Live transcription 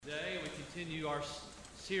Continue our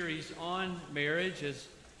series on marriage as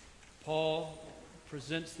Paul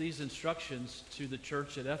presents these instructions to the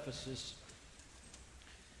church at Ephesus.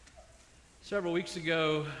 Several weeks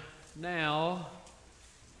ago now,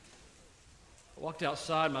 I walked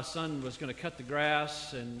outside. My son was going to cut the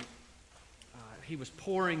grass, and he was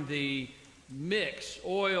pouring the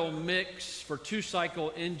oil mix for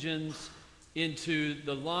two-cycle engines into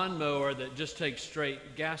the lawnmower that just takes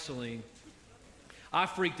straight gasoline. I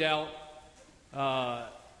freaked out.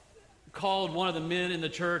 Called one of the men in the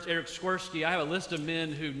church, Eric Swirsky. I have a list of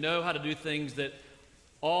men who know how to do things that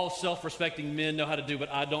all self-respecting men know how to do, but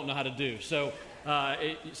I don't know how to do. So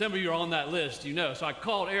some of you are on that list, you know. So I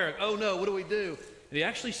called Eric. Oh no, what do we do? And he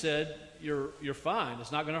actually said, you're fine.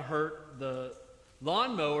 It's not going to hurt the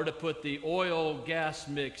lawnmower to put the oil gas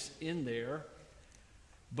mix in there.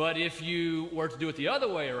 But if you were to do it the other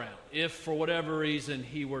way around, if for whatever reason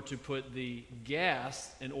he were to put the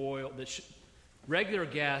gas and oil, regular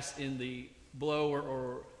gas in the blower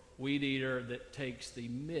or weed eater that takes the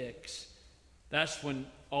mix, that's when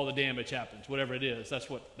all the damage happens. Whatever it is, that's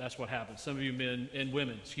what happens. Some of you men and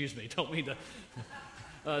women, don't mean to.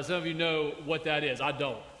 Some of you know what that is. I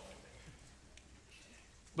don't.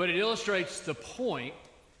 But it illustrates the point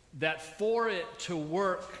that for it to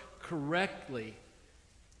work correctly,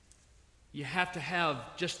 you have to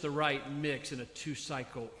have just the right mix in a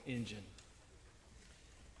two-cycle engine.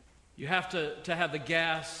 You have to have the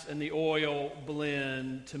gas and the oil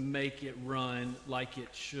blend to make it run like it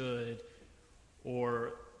should,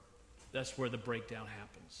 or that's where the breakdown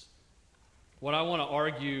happens. What I want to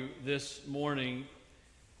argue this morning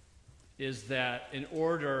is that in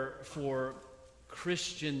order for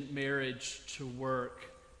Christian marriage to work,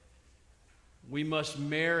 we must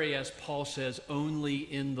marry, as Paul says, only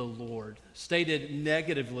in the Lord. Stated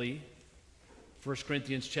negatively, 1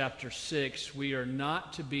 Corinthians chapter 6, we are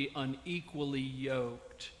not to be unequally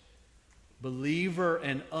yoked, believer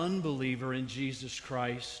and unbeliever in Jesus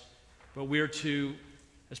Christ, but we are to,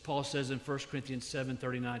 as Paul says in 1 Corinthians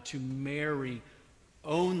 7:39, to marry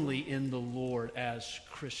only in the Lord as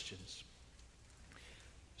Christians.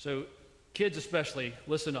 So, kids especially,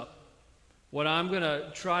 listen up. What I'm going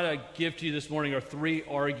to try to give to you this morning are three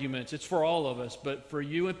arguments. It's for all of us, but for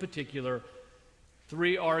you in particular,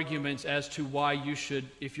 three arguments as to why you should,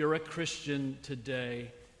 if you're a Christian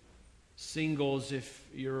today, singles, if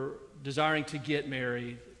you're desiring to get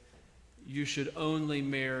married, you should only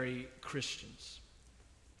marry Christians.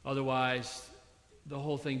 Otherwise, the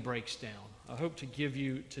whole thing breaks down. I hope to give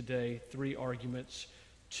you today three arguments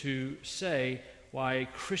to say why a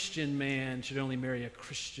Christian man should only marry a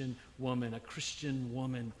Christian woman. A Christian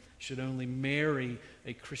woman should only marry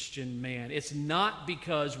a Christian man. It's not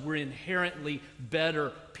because we're inherently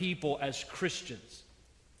better people as Christians.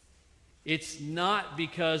 It's not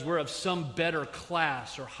because we're of some better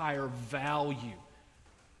class or higher value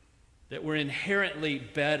that we're inherently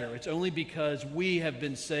better. It's only because we have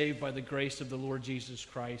been saved by the grace of the Lord Jesus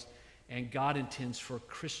Christ, and God intends for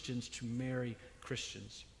Christians to marry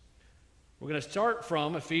Christians. We're going to start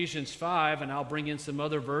from Ephesians 5, and I'll bring in some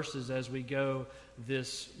other verses as we go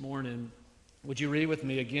this morning. Would you read with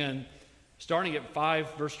me again, starting at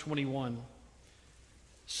 5, verse 21.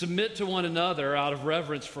 Submit to one another out of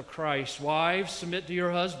reverence for Christ. Wives, submit to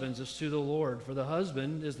your husbands as to the Lord. For the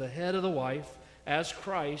husband is the head of the wife, as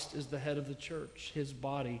Christ is the head of the church, his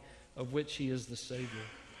body, of which he is the Savior.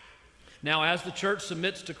 Now, as the church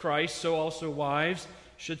submits to Christ, so also wives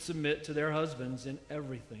should submit to their husbands in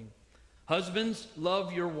everything. Husbands,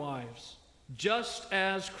 love your wives, just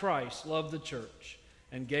as Christ loved the church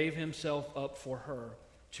and gave himself up for her,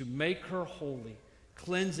 to make her holy,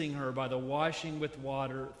 cleansing her by the washing with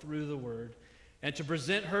water through the word, and to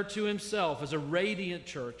present her to himself as a radiant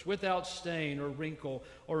church, without stain or wrinkle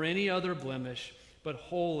or any other blemish, but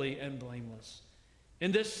holy and blameless.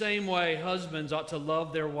 In this same way, husbands ought to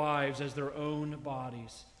love their wives as their own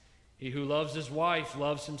bodies. He who loves his wife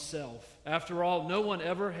loves himself. After all, no one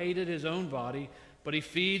ever hated his own body, but he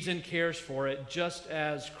feeds and cares for it, just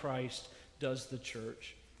as Christ does the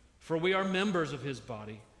church. For we are members of his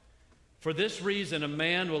body. For this reason, a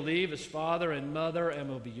man will leave his father and mother and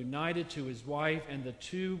will be united to his wife, and the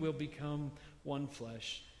two will become one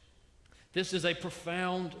flesh. This is a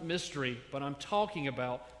profound mystery, but I'm talking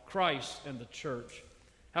about Christ and the church.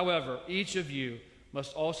 However, each of you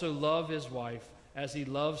must also love his wife as he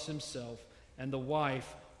loves himself, and the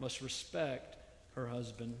wife must respect her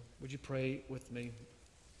husband. Would you pray with me?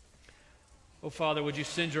 Oh, Father, would you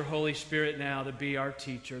send your Holy Spirit now to be our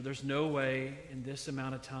teacher? There's no way in this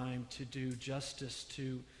amount of time to do justice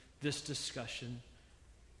to this discussion.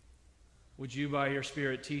 Would you, by your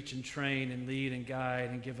Spirit, teach and train and lead and guide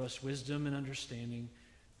and give us wisdom and understanding?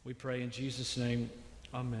 We pray in Jesus' name.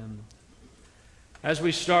 Amen. As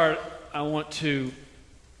we start, I want to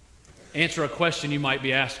answer a question you might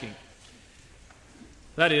be asking.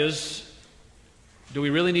 That is, do we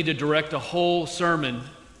really need to direct a whole sermon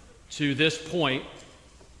to this point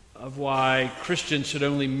of why Christians should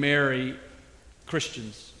only marry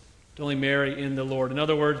Christians, to only marry in the Lord? In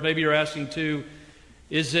other words, maybe you're asking too,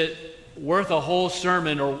 is it worth a whole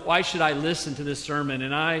sermon, or why should I listen to this sermon?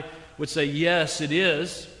 And I would say, yes, it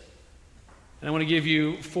is. And I want to give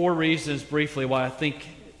you 4 reasons briefly why I think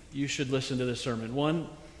you should listen to this sermon. 1,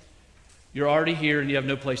 you're already here and you have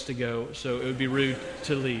no place to go, so it would be rude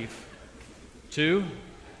to leave. 2,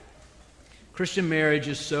 Christian marriage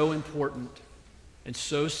is so important and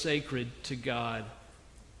so sacred to God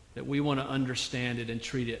that we want to understand it and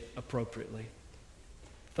treat it appropriately.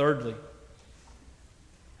 Thirdly,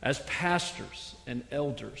 as pastors and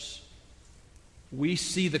elders, we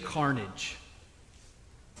see the carnage.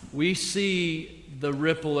 We see the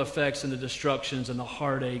ripple effects and the destructions and the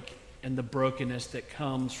heartache and the brokenness that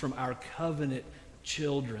comes from our covenant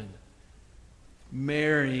children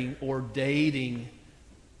marrying or dating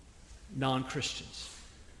non-Christians.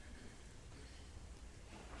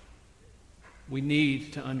 We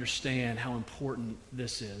need to understand how important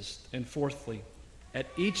this is. And fourthly, at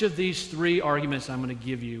each of these 3 arguments I'm going to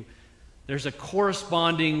give you, there's a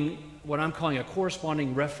corresponding, what I'm calling a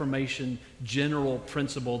corresponding Reformation general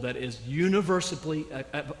principle that is universally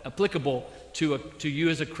applicable to you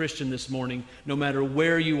as a Christian this morning, no matter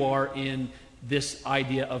where you are in this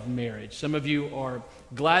idea of marriage. Some of you are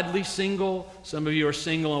gladly single. Some of you are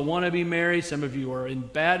single and want to be married. Some of you are in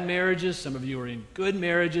bad marriages. Some of you are in good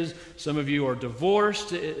marriages. Some of you are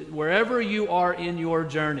divorced. Wherever you are in your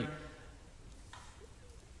journey,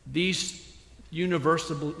 these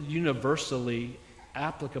universally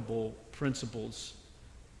applicable principles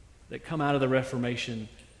that come out of the Reformation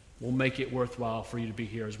will make it worthwhile for you to be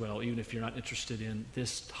here as well, even if you're not interested in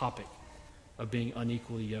this topic of being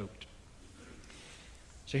unequally yoked.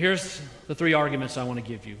 So here's the 3 arguments I want to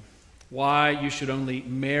give you. Why you should only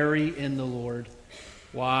marry in the Lord.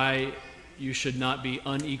 Why you should not be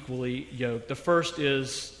unequally yoked. The first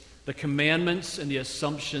is the commandments and the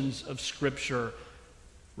assumptions of Scripture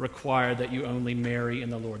require that you only marry in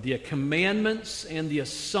the Lord. The commandments and the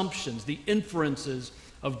assumptions, the inferences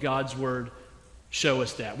of God's Word show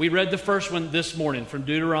us that. We read the first one this morning from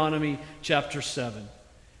Deuteronomy chapter 7,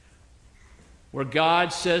 where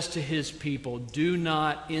God says to His people, do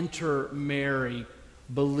not intermarry.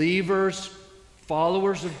 Believers,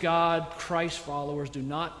 followers of God, Christ followers, do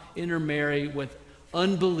not intermarry with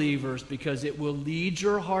unbelievers, because it will lead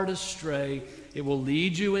your heart astray. It will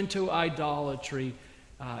lead you into idolatry.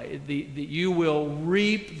 You will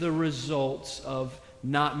reap the results of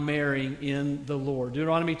not marrying in the Lord.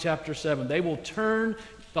 Deuteronomy chapter 7. They will turn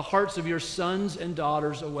the hearts of your sons and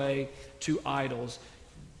daughters away to idols.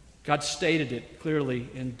 God stated it clearly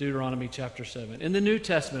in Deuteronomy chapter 7. In the New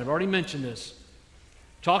Testament, I've already mentioned this,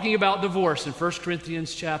 talking about divorce in 1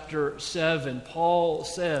 Corinthians chapter 7, Paul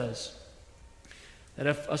says that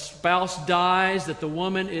if a spouse dies, that the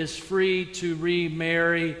woman is free to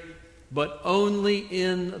remarry, but only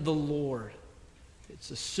in the Lord.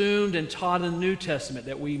 It's assumed and taught in the New Testament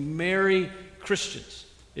that we marry Christians,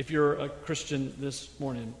 if you're a Christian this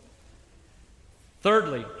morning.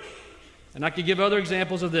 Thirdly, and I could give other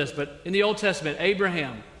examples of this, but in the Old Testament,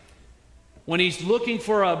 Abraham, when he's looking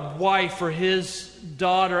for a wife for his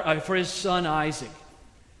son Isaac,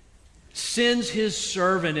 sends his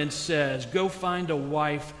servant and says, go find a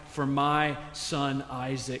wife for my son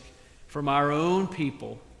Isaac, from our own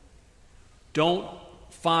people. Don't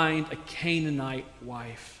find a Canaanite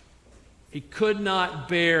wife. He could not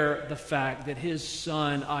bear the fact that his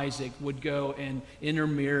son Isaac would go and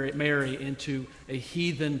marry into a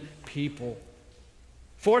heathen people.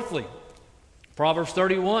 Fourthly, Proverbs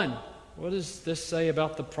 31. What does this say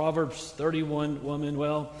about the Proverbs 31 woman?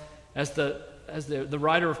 Well, as the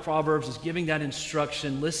writer of Proverbs is giving that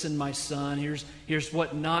instruction, listen, my son, here's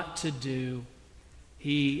what not to do.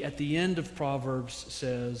 He, at the end of Proverbs,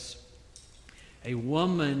 says, a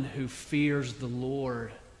woman who fears the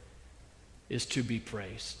Lord is to be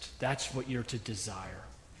praised. That's what you're to desire.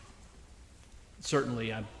 Certainly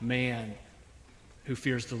a man who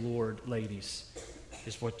fears the Lord, ladies,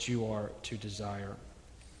 is what you are to desire.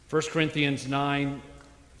 1 Corinthians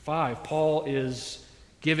 9:5, Paul is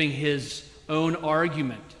giving his own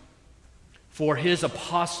argument for his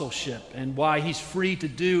apostleship and why he's free to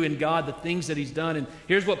do in God the things that he's done. And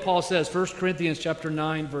here's what Paul says, 1 Corinthians chapter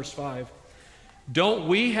 9, verse 5. Don't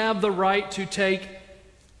we have the right to take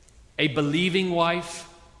a believing wife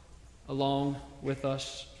along with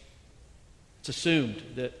us. It's assumed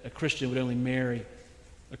that a Christian would only marry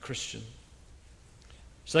a Christian.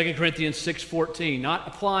 2 Corinthians 6:14, not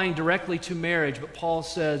applying directly to marriage, but Paul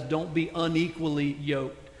says, don't be unequally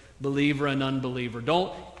yoked, believer and unbeliever.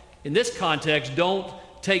 In this context, don't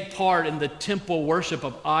take part in the temple worship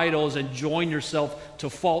of idols and join yourself to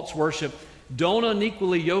false worship. Don't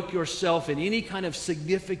unequally yoke yourself in any kind of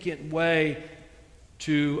significant way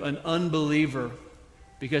to an unbeliever,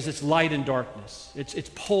 because it's light and darkness. It's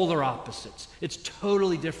polar opposites. It's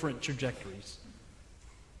totally different trajectories.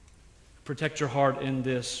 Protect your heart in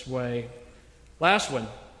this way. Last one,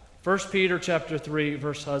 1 Peter chapter 3,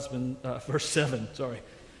 verse 7.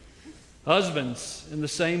 Husbands, in the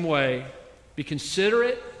same way, be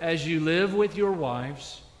considerate as you live with your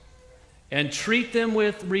wives, and treat them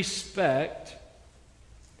with respect.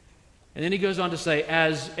 And then he goes on to say,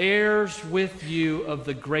 as heirs with you of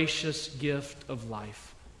the gracious gift of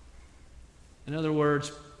life. In other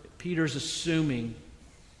words, Peter's assuming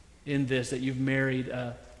in this that you've married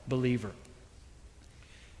a believer.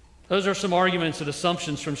 Those are some arguments and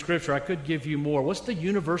assumptions from Scripture. I could give you more. What's the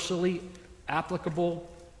universally applicable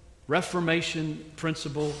Reformation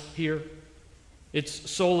principle here?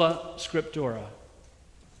 It's sola scriptura.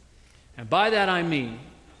 And by that I mean,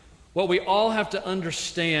 what we all have to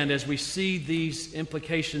understand as we see these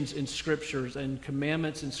implications in Scriptures and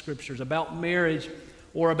commandments in Scriptures about marriage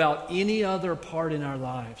or about any other part in our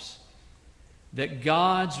lives, that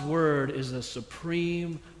God's Word is the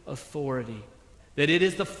supreme authority, that it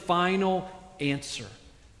is the final answer,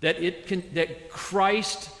 that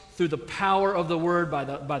Christ, through the power of the Word, by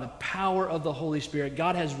the power of the Holy Spirit,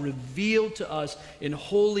 God has revealed to us in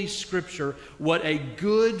Holy Scripture what a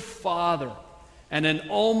good Father and an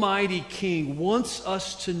almighty King wants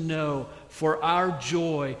us to know for our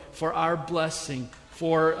joy, for our blessing,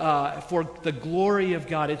 for the glory of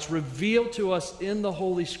God. It's revealed to us in the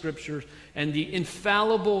Holy Scriptures, and the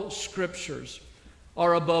infallible Scriptures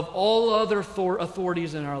are above all other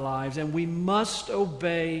authorities in our lives, and we must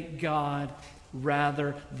obey God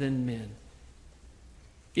rather than men.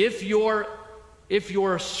 If your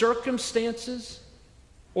circumstances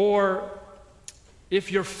or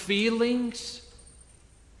if your feelings,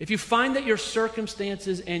 if you find that your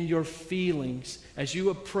circumstances and your feelings as you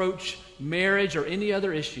approach marriage or any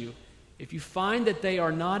other issue, if you find that they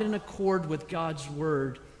are not in accord with God's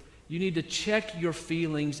Word, you need to check your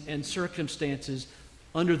feelings and circumstances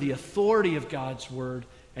under the authority of God's Word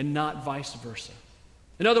and not vice versa.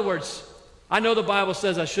 In other words, I know the Bible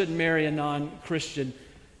says I shouldn't marry a non-Christian,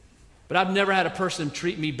 but I've never had a person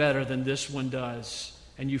treat me better than this one does.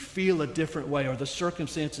 And you feel a different way, or the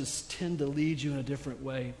circumstances tend to lead you in a different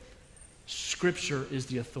way. Scripture is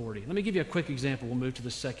the authority. Let me give you a quick example. We'll move to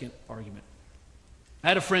the second argument. I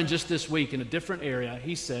had a friend just this week in a different area.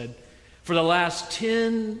 He said, for the last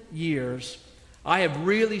 10 years, I have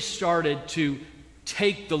really started to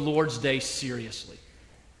take the Lord's Day seriously.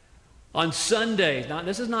 On Sundays,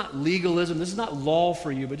 this is not legalism, this is not law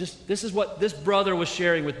for you, but this is what this brother was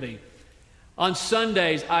sharing with me. On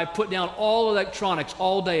Sundays, I put down all electronics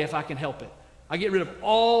all day if I can help it. I get rid of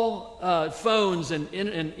all phones and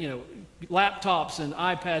laptops and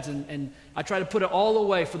iPads, and I try to put it all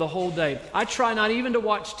away for the whole day. I try not even to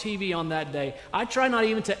watch TV on that day. I try not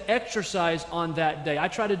even to exercise on that day. I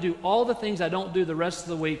try to do all the things I don't do the rest of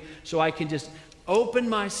the week so I can just open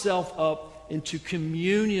myself up into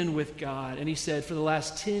communion with God. And he said, for the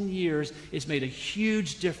last 10 years, it's made a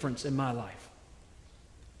huge difference in my life.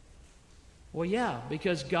 Well, yeah,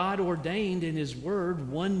 because God ordained in His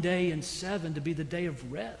Word one day in 7 to be the day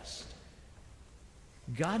of rest.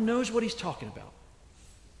 God knows what He's talking about.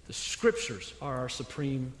 The Scriptures are our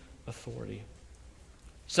supreme authority.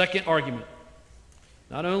 Second argument.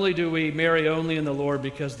 Not only do we marry only in the Lord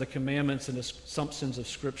because the commandments and assumptions of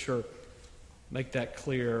Scripture make that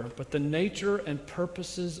clear, but the nature and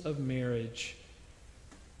purposes of marriage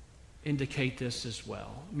indicate this as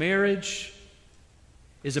well. Marriage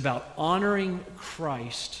is about honoring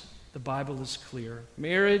Christ. The Bible is clear.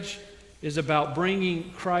 Marriage is about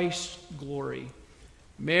bringing Christ glory.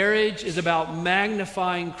 Marriage is about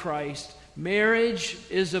magnifying Christ. Marriage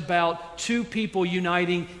is about two people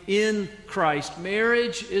uniting in Christ.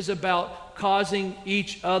 Marriage is about causing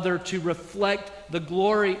each other to reflect the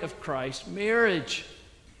glory of Christ. Marriage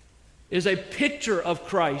is a picture of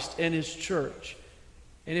Christ and His church.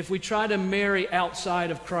 And if we try to marry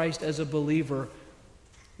outside of Christ as a believer,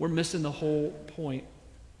 we're missing the whole point.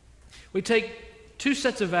 We take two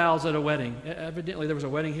sets of vows at a wedding. Evidently, there was a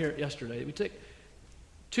wedding here yesterday. We take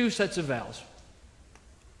two sets of vows.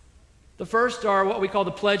 The first are what we call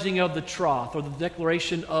the pledging of the troth, or the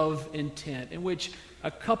declaration of intent, in which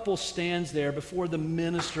a couple stands there before the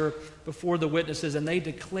minister, before the witnesses, and they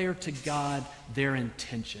declare to God their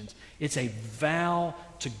intentions. It's a vow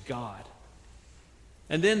to God.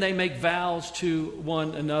 And then they make vows to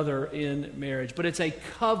one another in marriage. But it's a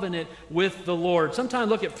covenant with the Lord.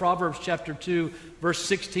 Sometimes look at Proverbs chapter 2, verse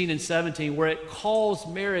 16 and 17, where it calls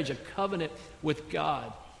marriage a covenant with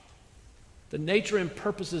God. The nature and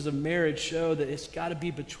purposes of marriage show that it's got to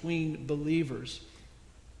be between believers,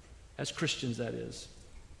 as Christians, that is.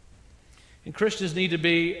 And Christians need to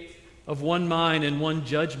be of one mind and one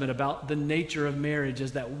judgment about the nature of marriage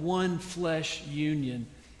as that one flesh union,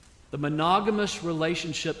 the monogamous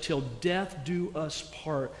relationship till death do us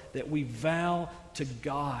part, that we vow to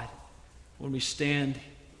God when we stand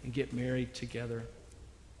and get married together.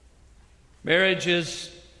 Marriage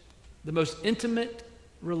is the most intimate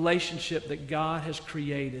relationship that God has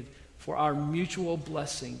created for our mutual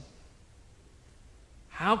blessing.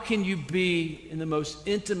 How can you be in the most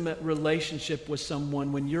intimate relationship with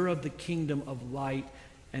someone when you're of the kingdom of light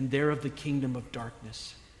and they're of the kingdom of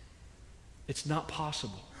darkness? It's not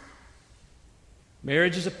possible.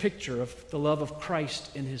 Marriage is a picture of the love of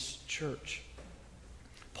Christ in his church.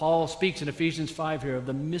 Paul speaks in Ephesians 5 here of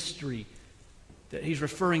the mystery that he's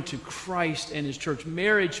referring to Christ and his church.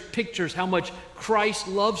 Marriage pictures how much Christ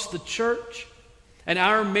loves the church, and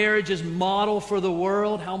our marriage is model for the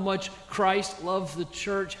world, how much Christ loves the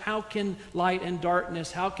church. How can light and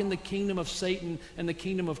darkness, how can the kingdom of Satan and the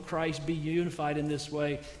kingdom of Christ be unified in this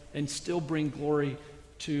way and still bring glory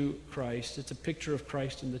to Christ? It's a picture of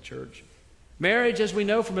Christ in the church. Marriage, as we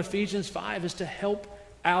know from Ephesians 5, is to help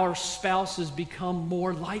our spouses become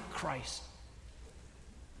more like Christ.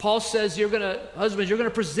 Paul says, husbands, you're going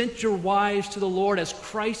to present your wives to the Lord as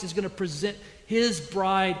Christ is going to present his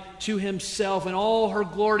bride to himself in all her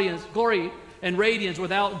glory and radiance,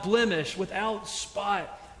 without blemish, without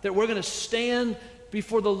spot. That we're going to stand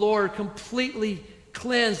before the Lord completely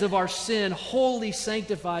cleansed of our sin, wholly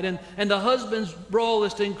sanctified. And the husband's role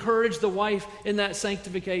is to encourage the wife in that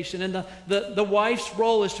sanctification. And the wife's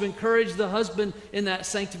role is to encourage the husband in that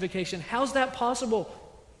sanctification. How's that possible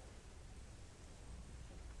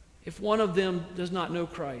if one of them does not know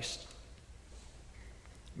Christ?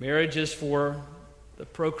 Marriage is for the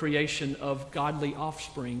procreation of godly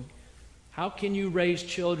offspring. How can you raise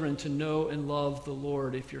children to know and love the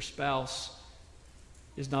Lord if your spouse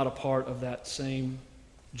is not a part of that same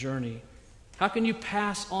journey? How can you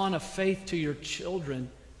pass on a faith to your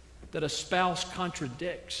children that a spouse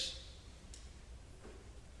contradicts?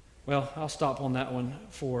 Well, I'll stop on that one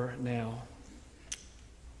for now.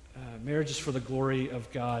 Marriage is for the glory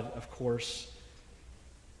of God, of course.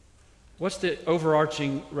 What's the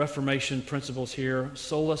overarching Reformation principles here?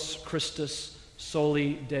 Solus Christus,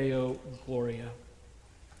 soli Deo Gloria.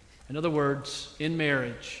 In other words, in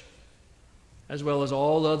marriage, as well as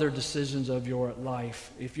all other decisions of your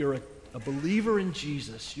life, if you're a believer in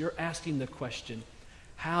Jesus, you're asking the question,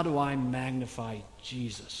 how do I magnify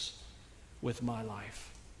Jesus with my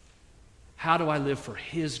life? How do I live for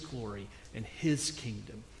his glory and his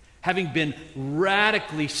kingdom? Having been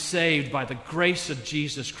radically saved by the grace of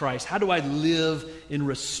Jesus Christ, how do I live in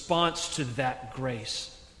response to that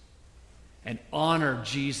grace and honor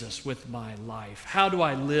Jesus with my life? How do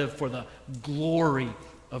I live for the glory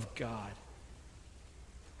of God?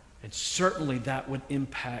 And certainly that would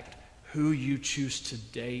impact who you choose to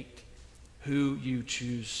date, who you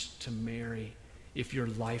choose to marry, if your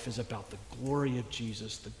life is about the glory of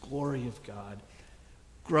Jesus, the glory of God,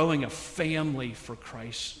 growing a family for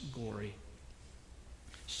Christ's glory.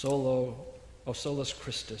 Solus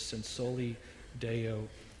Christus and soli Deo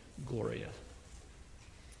Gloria.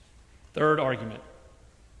 Third argument.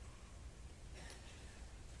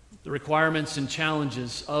 The requirements and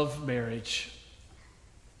challenges of marriage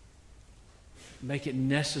make it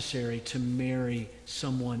necessary to marry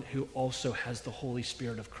someone who also has the Holy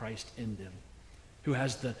Spirit of Christ in them, who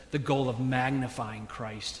has the goal of magnifying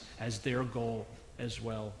Christ as their goal as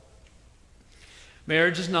well.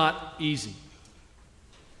 Marriage is not easy.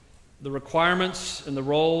 The requirements and the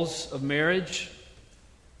roles of marriage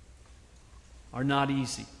are not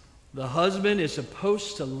easy. The husband is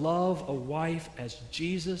supposed to love a wife as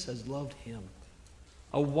Jesus has loved him.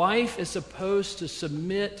 A wife is supposed to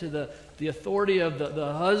submit to the authority of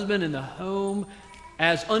the husband in the home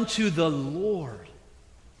as unto the Lord.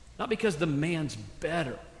 Not because the man's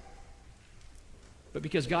better, but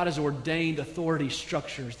because God has ordained authority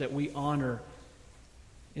structures that we honor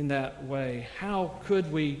in that way. How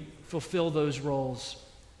could we fulfill those roles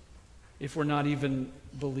if we're not even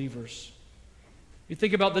believers? You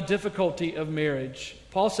think about the difficulty of marriage.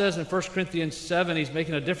 Paul says in 1 Corinthians 7, he's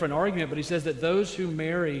making a different argument, but he says that those who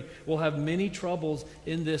marry will have many troubles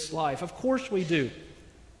in this life. Of course we do.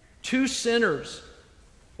 Two sinners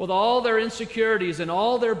with all their insecurities and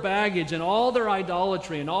all their baggage and all their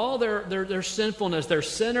idolatry and all their sinfulness. They're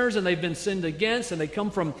sinners and they've been sinned against, and they come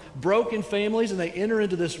from broken families and they enter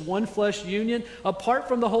into this one flesh union. Apart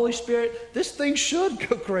from the Holy Spirit, this thing should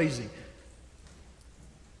go crazy.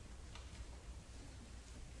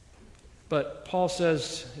 But Paul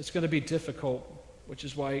says it's going to be difficult, which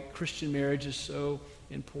is why Christian marriage is so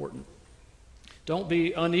important. Don't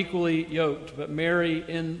be unequally yoked, but marry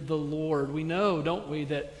in the Lord. We know, don't we,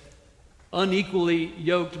 that unequally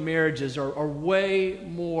yoked marriages are way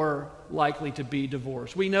more likely to be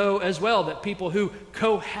divorced. We know as well that people who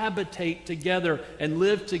cohabitate together and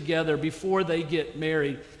live together before they get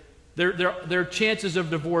married, their chances of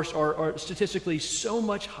divorce are statistically so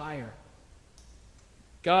much higher.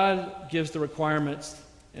 God gives the requirements,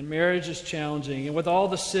 and marriage is challenging. And with all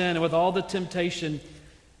the sin and with all the temptation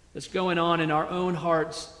that's going on in our own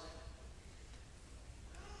hearts,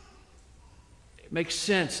 it makes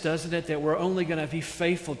sense, doesn't it, that we're only going to be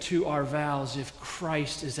faithful to our vows if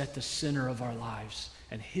Christ is at the center of our lives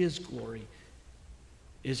and His glory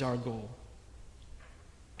is our goal.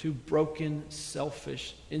 Two broken,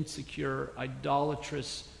 selfish, insecure,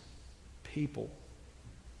 idolatrous people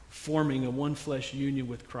forming a one-flesh union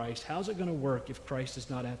with Christ. How's it going to work if Christ is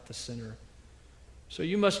not at the center? So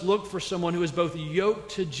you must look for someone who is both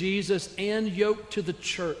yoked to Jesus and yoked to the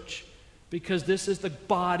church, because this is the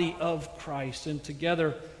body of Christ. And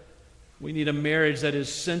together, we need a marriage that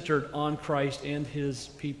is centered on Christ and His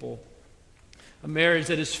people. A marriage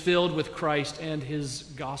that is filled with Christ and His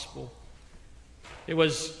gospel. It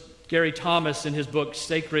was Gary Thomas in his book,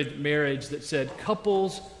 Sacred Marriage, that said,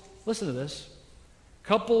 couples, listen to this,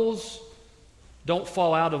 couples don't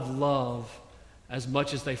fall out of love as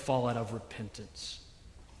much as they fall out of repentance.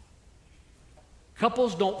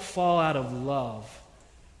 Couples don't fall out of love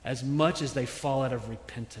as much as they fall out of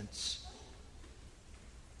repentance.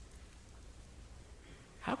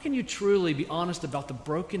 How can you truly be honest about the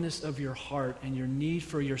brokenness of your heart and your need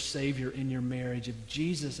for your Savior in your marriage if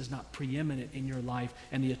Jesus is not preeminent in your life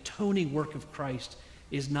and the atoning work of Christ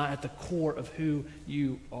is not at the core of who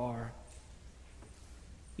you are?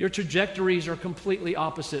 Your trajectories are completely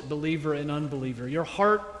opposite, believer and unbeliever. Your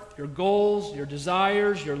heart, your goals, your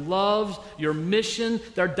desires, your loves, your mission,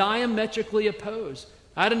 they're diametrically opposed.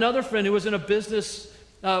 I had another friend who was in a business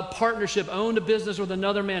partnership, owned a business with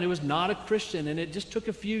another man who was not a Christian, and it just took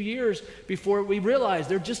a few years before we realized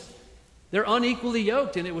they're unequally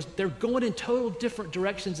yoked, and they're going in total different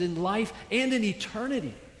directions in life and in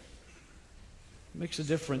eternity. It makes a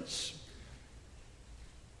difference.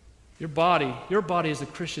 Your body as a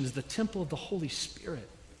Christian is the temple of the Holy Spirit.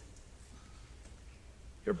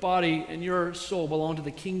 Your body and your soul belong to the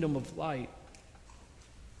kingdom of light.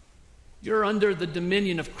 You're under the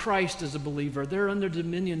dominion of Christ as a believer. They're under the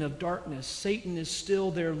dominion of darkness. Satan is still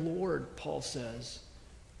their Lord, Paul says.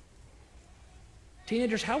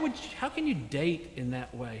 Teenagers, how can you date in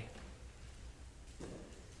that way?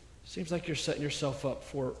 Seems like you're setting yourself up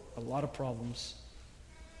for a lot of problems.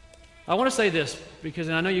 I want to say this, because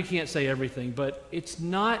I know you can't say everything, but it's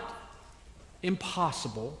not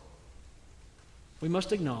impossible. We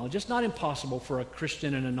must acknowledge it's not impossible for a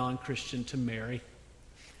Christian and a non-Christian to marry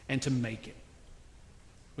and to make it.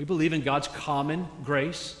 We believe in God's common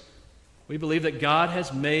grace. We believe that God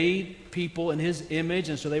has made people in His image,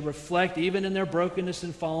 and so they reflect, even in their brokenness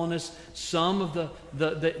and fallenness, some of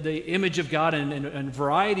the image of God in a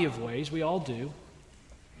variety of ways. We all do.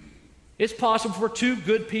 It's possible for two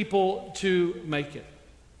good people to make it.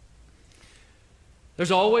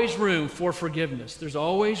 There's always room for forgiveness. There's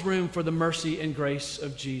always room for the mercy and grace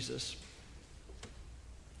of Jesus.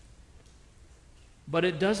 But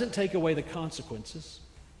it doesn't take away the consequences.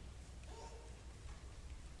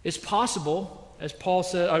 It's possible, as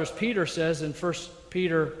Peter says in 1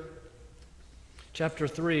 Peter chapter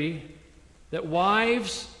 3, that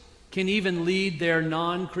wives can even lead their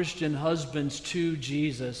non-Christian husbands to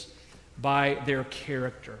Jesus by their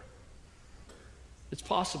character. It's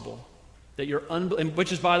possible that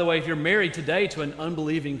which is, by the way, if you're married today to an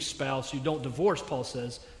unbelieving spouse, you don't divorce, Paul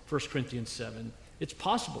says, 1 Corinthians 7. It's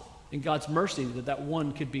possible in God's mercy that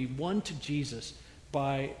one could be won to Jesus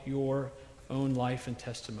by your own life and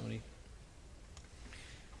testimony.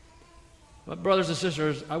 But brothers and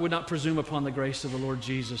sisters, I would not presume upon the grace of the Lord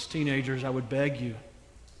Jesus. Teenagers, I would beg you.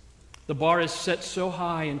 The bar is set so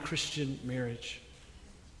high in Christian marriage.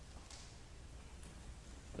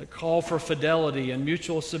 that call for fidelity and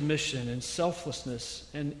mutual submission and selflessness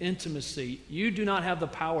and intimacy, you do not have the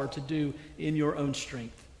power to do in your own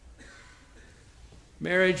strength.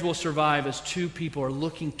 Marriage will survive as two people are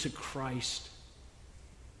looking to Christ.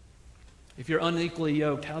 If you're unequally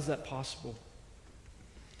yoked, how's that possible?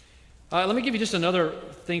 Let me give you just another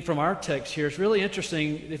thing from our text here. It's really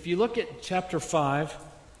interesting. If you look at chapter 5,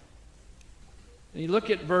 and you look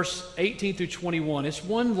at verse 18 through 21, it's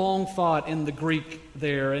one long thought in the Greek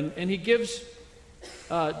there. And he gives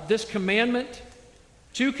this commandment,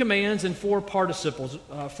 2 commands and 4 participles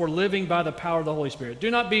for living by the power of the Holy Spirit.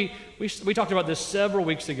 Do not be, we talked about this several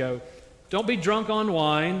weeks ago. Don't be drunk on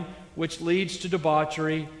wine, which leads to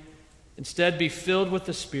debauchery. Instead, be filled with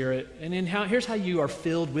the Spirit. And here's how you are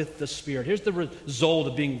filled with the Spirit. Here's the result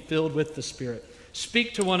of being filled with the Spirit.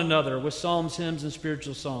 Speak to one another with psalms, hymns, and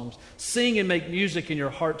spiritual songs. Sing and make music in your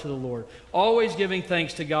heart to the Lord. Always giving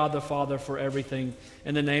thanks to God the Father for everything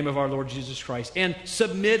in the name of our Lord Jesus Christ. And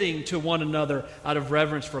submitting to one another out of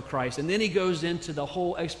reverence for Christ. And then he goes into the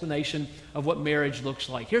whole explanation of what marriage looks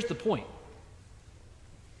like. Here's the point.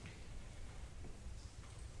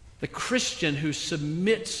 The Christian who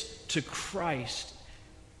submits to Christ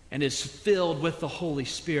and is filled with the Holy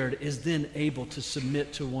Spirit is then able to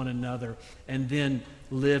submit to one another and then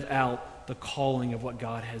live out the calling of what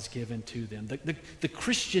God has given to them. The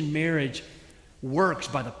Christian marriage works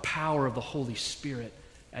by the power of the Holy Spirit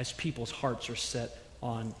as people's hearts are set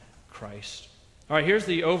on Christ. All right, here's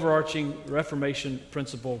the overarching Reformation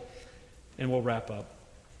principle, and we'll wrap up.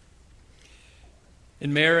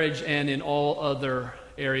 In marriage and in all other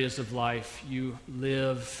areas of life, you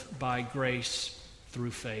live by grace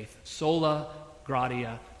through faith. Sola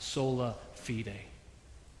gratia, sola fide.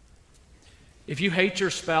 If you hate your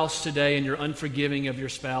spouse today and you're unforgiving of your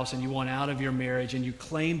spouse and you want out of your marriage and you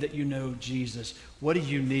claim that you know Jesus, what do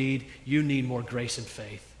you need? You need more grace and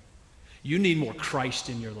faith. You need more Christ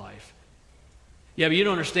in your life. Yeah, but you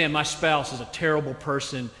don't understand, my spouse is a terrible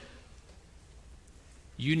person.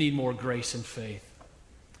 You need more grace and faith.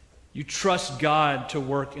 You trust God to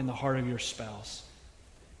work in the heart of your spouse.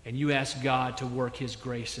 And you ask God to work His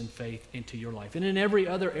grace and faith into your life. And in every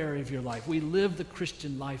other area of your life, we live the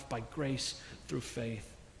Christian life by grace through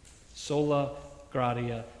faith. Sola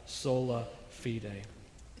gratia, sola fide.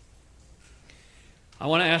 I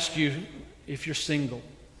want to ask you, if you're single,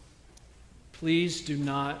 please do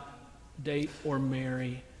not date or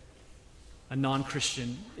marry a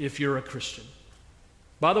non-Christian if you're a Christian.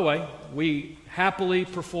 By the way, we happily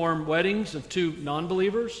perform weddings of 2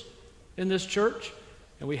 non-believers in this church.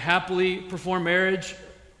 And we happily perform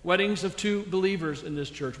weddings of 2 believers in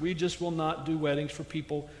this church. We just will not do weddings for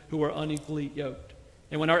people who are unequally yoked.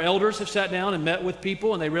 And when our elders have sat down and met with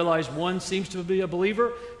people and they realize one seems to be a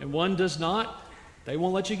believer and one does not, they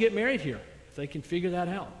won't let you get married here if they can figure that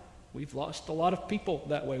out. We've lost a lot of people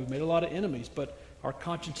that way. We've made a lot of enemies, but our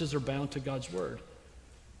consciences are bound to God's word.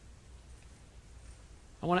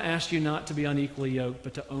 I want to ask you not to be unequally yoked,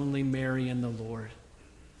 but to only marry in the Lord.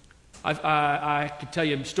 I could tell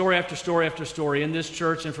you story after story after story in this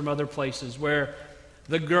church and from other places where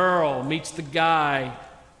the girl meets the guy.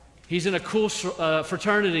 He's in a cool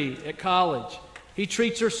fraternity at college. He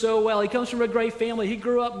treats her so well. He comes from a great family. He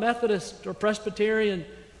grew up Methodist or Presbyterian.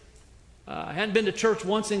 Hadn't been to church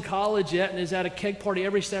once in college yet and is at a keg party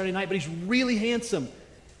every Saturday night, but he's really handsome.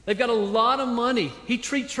 They've got a lot of money. He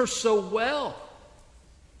treats her so well.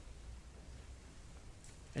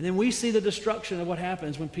 And then we see the destruction of what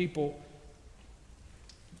happens when people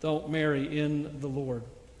don't marry in the Lord.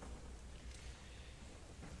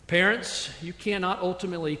 Parents, you cannot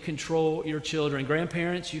ultimately control your children.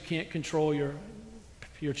 Grandparents, you can't control your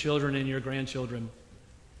children and your grandchildren.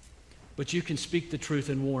 But you can speak the truth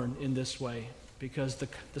and warn in this way because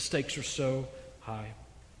the stakes are so high.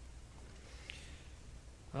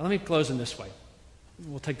 Let me close in this way.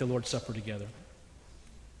 We'll take the Lord's Supper together.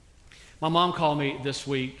 My mom called me this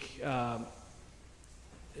week to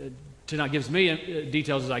not give as many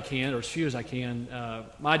details as I can, or as few as I can.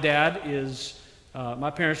 My parents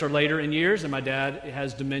are later in years, and my dad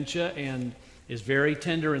has dementia and is very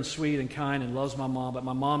tender and sweet and kind and loves my mom. But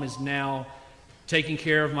my mom is now taking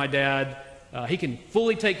care of my dad. He can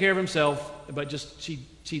fully take care of himself, but just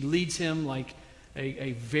she leads him like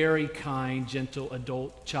a very kind, gentle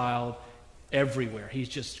adult child everywhere. He's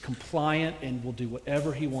just compliant and will do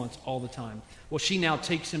whatever he wants all the time. Well, she now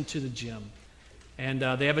takes him to the gym, and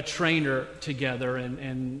they have a trainer together.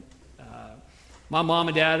 And my mom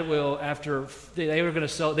and dad will, after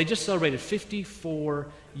they just celebrated 54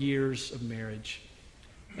 years of marriage,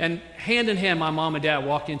 and hand in hand, my mom and dad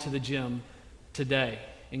walk into the gym today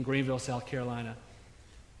in Greenville, South Carolina,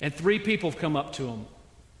 and 3 people have come up to them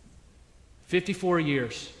 54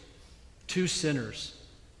 years, 2 sinners,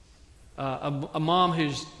 a mom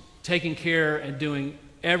who's taking care and doing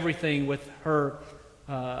everything with her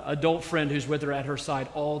adult friend who's with her at her side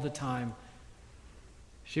all the time.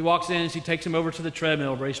 She walks in and she takes him over to the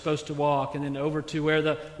treadmill where he's supposed to walk, and then over to where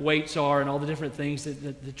the weights are and all the different things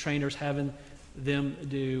that the trainer's having them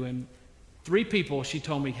do. And 3 people, she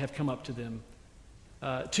told me, have come up to them.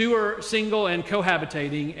 2 are single and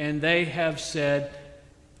cohabitating, and they have said,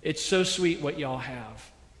 "It's so sweet what y'all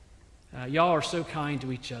have. Y'all are so kind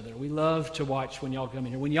to each other. We love to watch when y'all come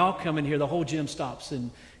in here. When y'all come in here, the whole gym stops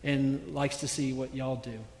and likes to see what y'all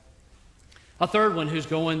do." A third one who's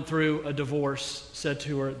going through a divorce said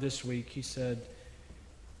to her this week, he said,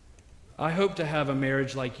 "I hope to have a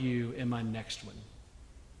marriage like you in my next one."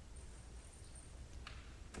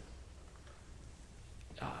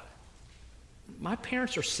 My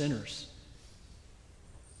parents are sinners.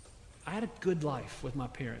 I had a good life with my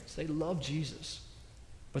parents. They loved Jesus,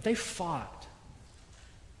 but they fought.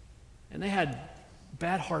 And they had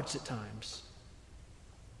bad hearts at times.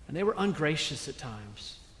 And they were ungracious at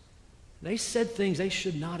times. They said things they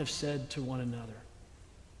should not have said to one another.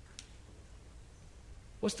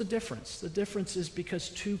 What's the difference? The difference is because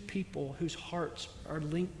 2 people whose hearts are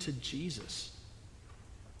linked to Jesus,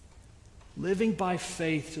 living by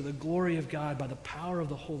faith to the glory of God by the power of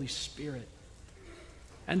the Holy Spirit.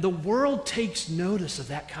 And the world takes notice of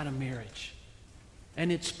that kind of marriage. And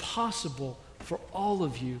it's possible for all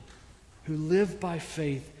of you who live by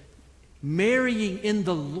faith, marrying in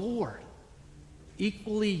the Lord,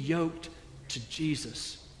 equally yoked to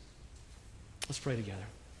Jesus. Let's pray together.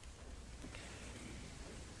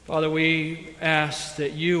 Father, we ask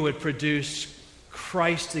that you would produce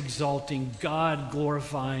Christ-exalting,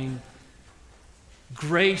 God-glorifying,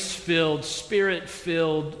 grace-filled,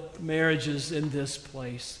 Spirit-filled marriages in this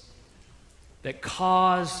place that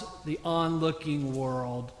cause the onlooking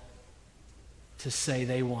world to say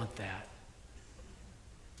they want that.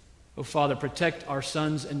 Oh, Father, protect our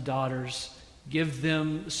sons and daughters. Give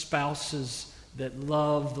them spouses that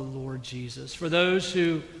love the Lord Jesus. For those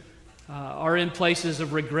who are in places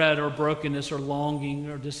of regret or brokenness or longing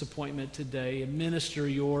or disappointment today, administer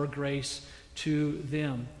your grace to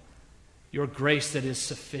them. Your grace that is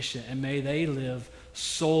sufficient, and may they live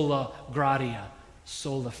sola gratia,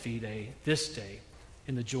 sola fide, this day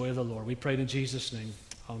in the joy of the Lord. We pray in Jesus' name.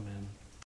 Amen.